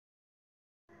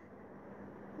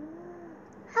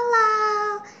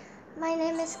Hello, my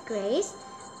name is Grace.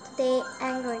 Today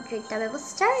I'm going to read the Bible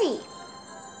story.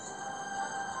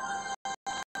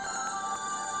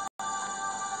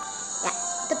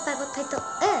 The Bible title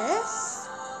is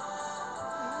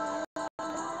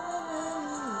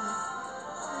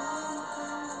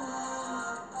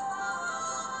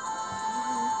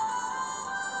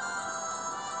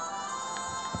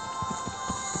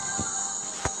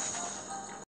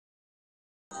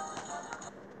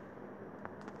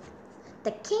The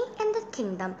King and the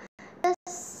Kingdom, the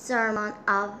Sermon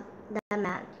of the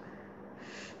Mount.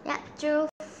 Chapter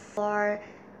 4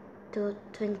 to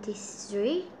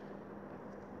 23.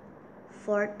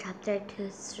 4 chapter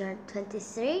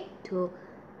 23 to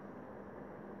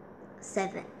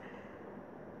 7.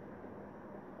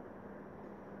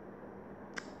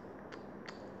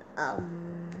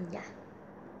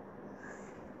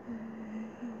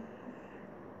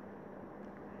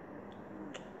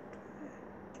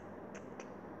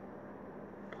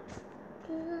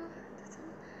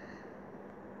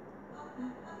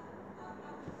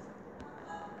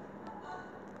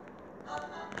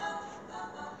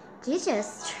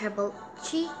 Jesus traveled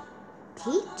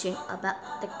teaching about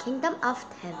the kingdom of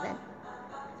heaven,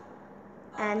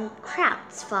 and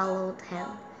crowds followed him.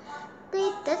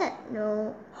 They didn't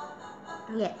know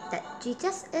yet that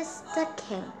Jesus is the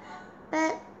king,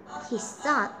 but he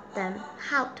taught them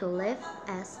how to live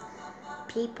as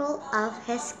people of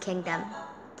his kingdom.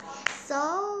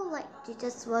 So,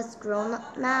 Jesus was grown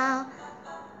up now,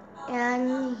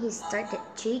 and he started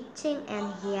teaching,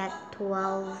 and he had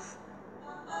 12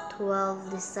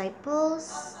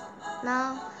 disciples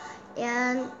now,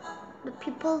 and the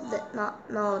people did not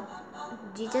know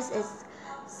Jesus is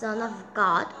Son of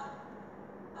God,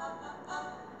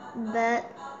 but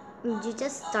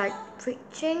Jesus started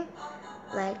preaching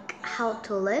how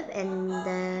to live in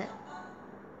the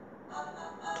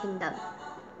kingdom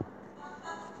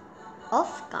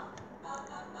of God.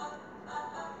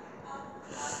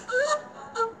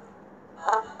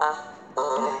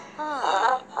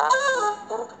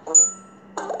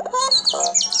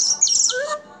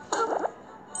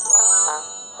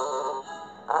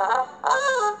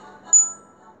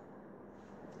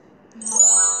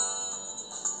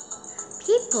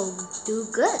 People do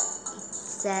good,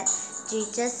 said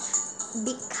Jesus,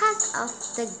 because of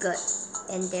the good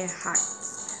in their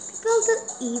hearts. People do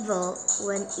evil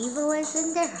when evil is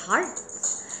in their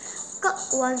hearts. God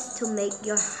wants to make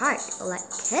your heart like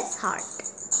his heart.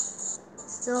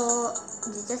 So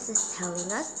Jesus is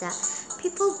telling us that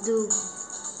people do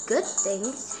good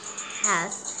things,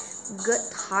 has good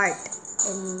heart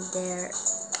in their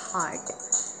heart,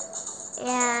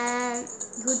 and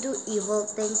who do evil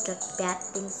things like bad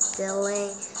things, stealing,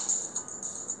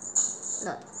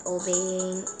 not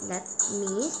obeying, that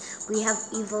means we have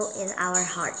evil in our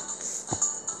hearts.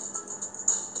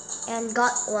 And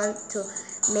God wants to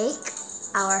make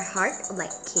our heart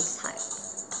like his heart,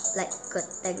 like good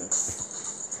things.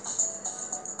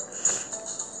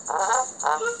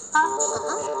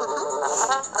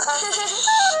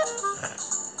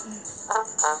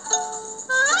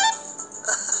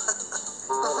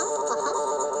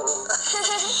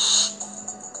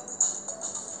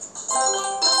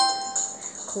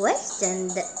 Question: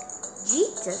 Did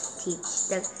Jesus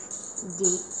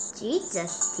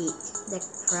teach the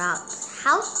crowds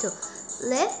how to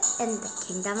live in the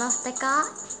kingdom of the God?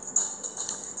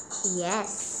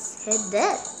 Yes, he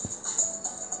did.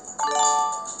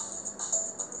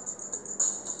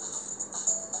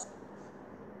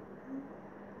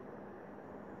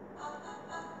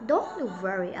 Don't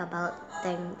worry about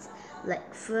things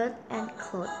like food and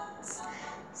clothes,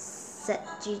 said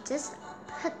Jesus.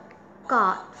 Put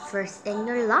God first in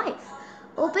your life.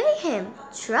 Obey him,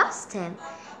 trust him.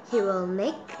 He will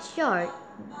make sure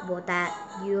that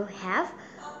you have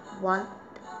what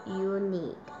you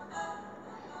need.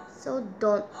 So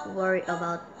don't worry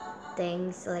about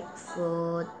things like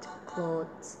food,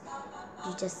 clothes,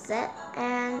 Jesus said,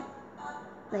 and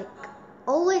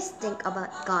always think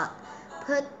about God.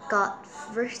 Put God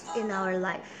first in our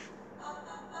life.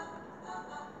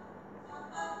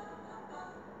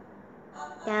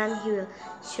 And he will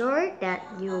sure that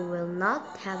you will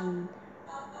not have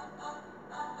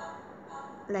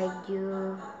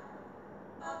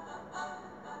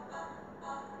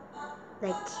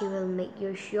he will make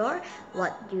you sure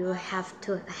what you have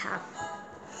to have.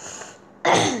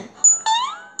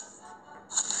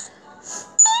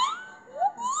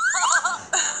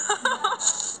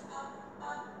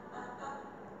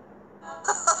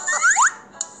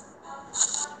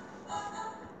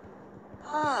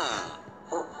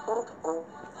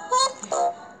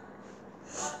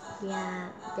 Yeah,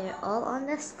 they're all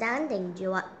understanding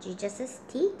what Jesus is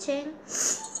teaching.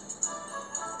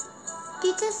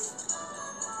 Jesus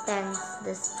thanks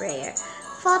this prayer.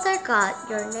 Father God,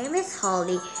 your name is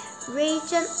holy.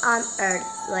 Region on earth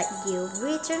like you,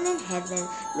 region in heaven.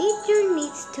 Meet your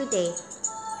needs today.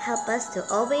 Help us to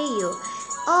obey you.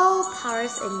 All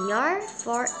powers in your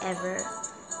forever.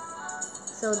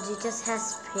 So Jesus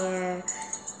has prayer.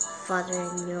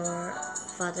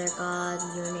 Father God,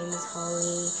 your name is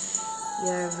holy.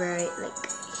 You're very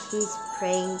he's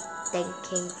praying,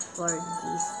 thanking for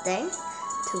these things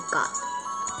to God.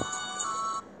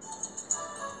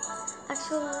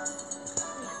 Actually,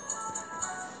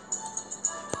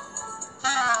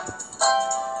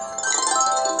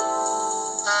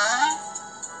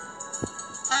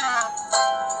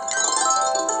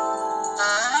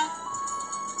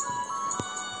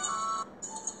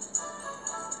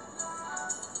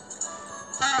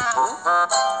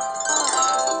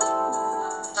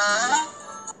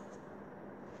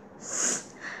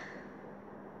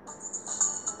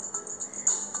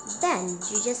 then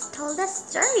Jesus told a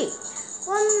story.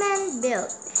 One man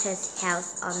built his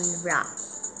house on a rock.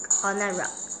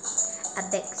 A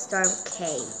big storm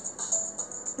came.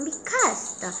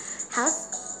 Because the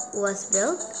house was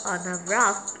built on a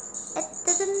rock, it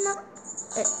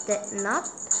did not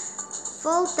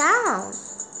fall down.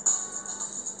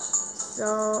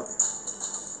 So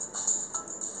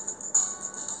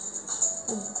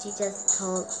Jesus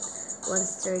told one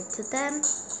story to them.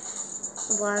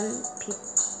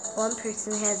 One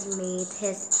person has made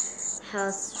his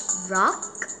house rock,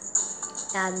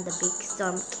 and the big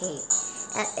storm came,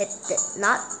 and it did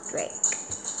not break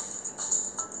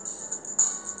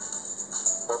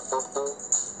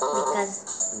because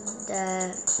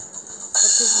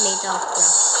it is made of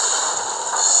rock.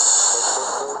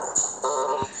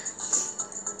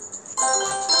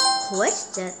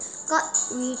 Question: God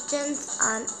regions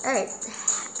on earth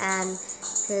and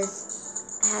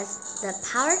has the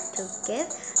power to give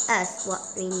us what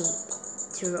we need.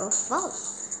 True or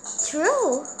false?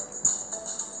 True.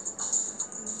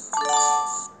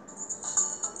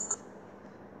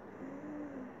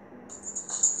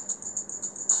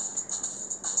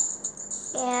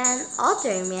 An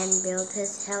older man built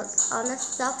his house on a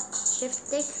soft,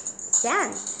 shifting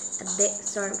sand. A big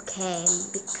storm came.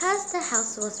 Because the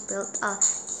house was built on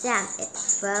sand, it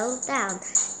fell down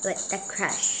with a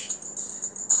crash.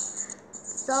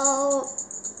 So,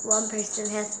 one person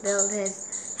has built his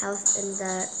house in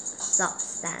the soft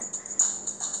sand.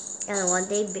 And one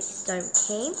day, big storm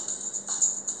came,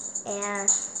 and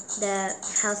the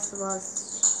house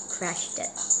was crashed.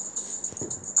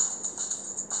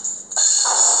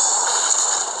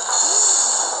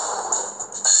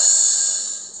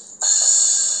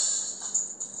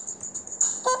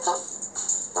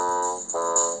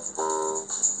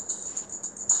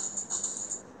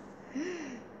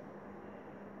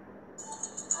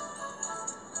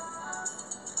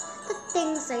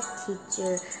 Things I teach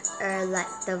you are like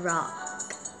the rock.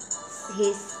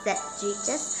 He said,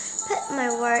 Jesus, put my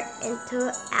word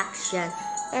into action,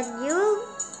 and you will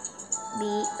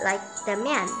be like the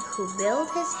man who built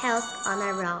his house on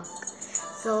a rock.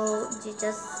 So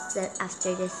Jesus said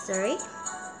after this story,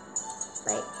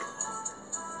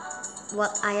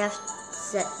 what I have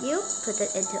said you, put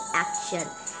it into action.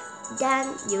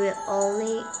 Then you will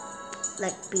only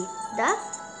be the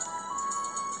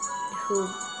who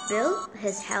built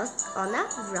his house on a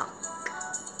rock.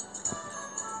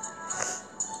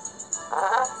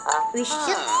 We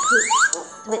should put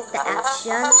with the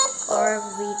action, or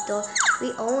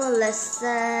we only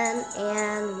listen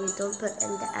and we don't put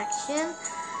in the action.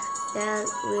 Then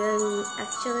we are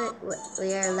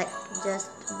just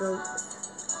built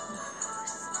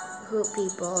who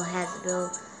people has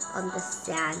built on the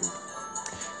sand.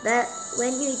 But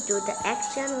when you do the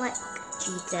action like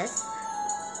Jesus,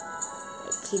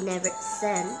 he never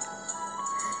sinned,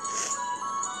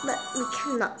 but we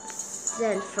cannot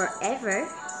sin forever.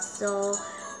 So,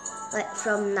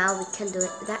 from now we can do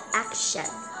the action.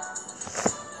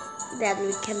 Then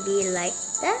we can be like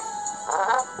the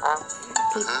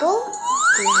people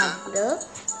who have built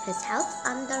his house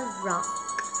on the rock.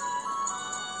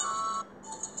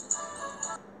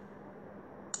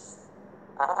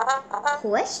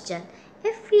 Question: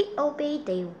 if we obey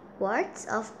the words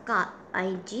of God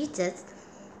and Jesus,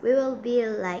 we will be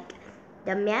like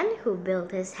the man who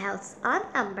built his house on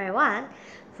number 1,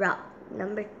 rock,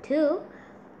 number 2,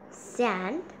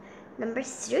 sand, number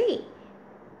 3,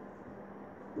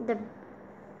 the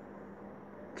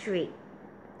tree.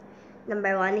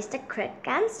 Number 1 is the correct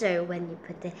answer. When you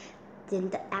put it in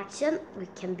the action, we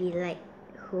can be like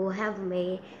who have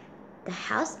made The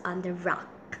House on the Rock.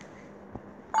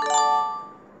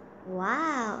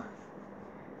 Wow.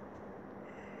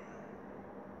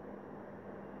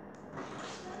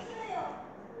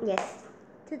 Yes,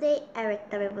 today I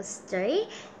read the Bible story.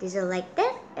 Did you like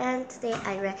that? And today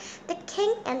I read The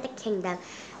King and the Kingdom.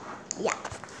 Yeah.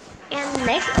 And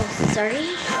next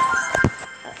story.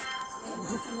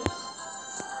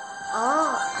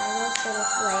 I will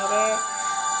finish later.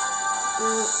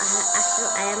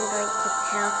 Actually, I am going to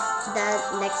tell the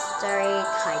next story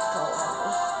title.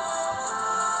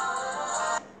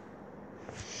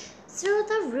 Through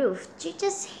the roof,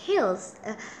 Jesus heals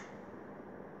a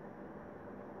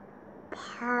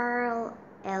paralyzed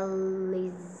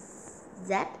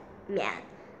man.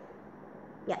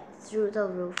 Yeah, through the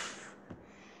roof.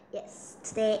 Yes,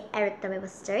 today I read the Bible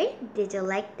story. Did you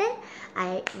like that?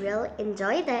 I really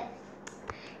enjoyed it.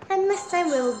 And next time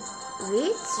we'll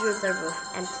read Through the Roof.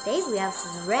 And today we have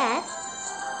read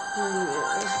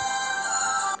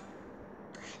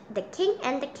The King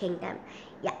and the Kingdom.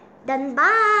 Yeah, then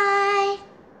bye!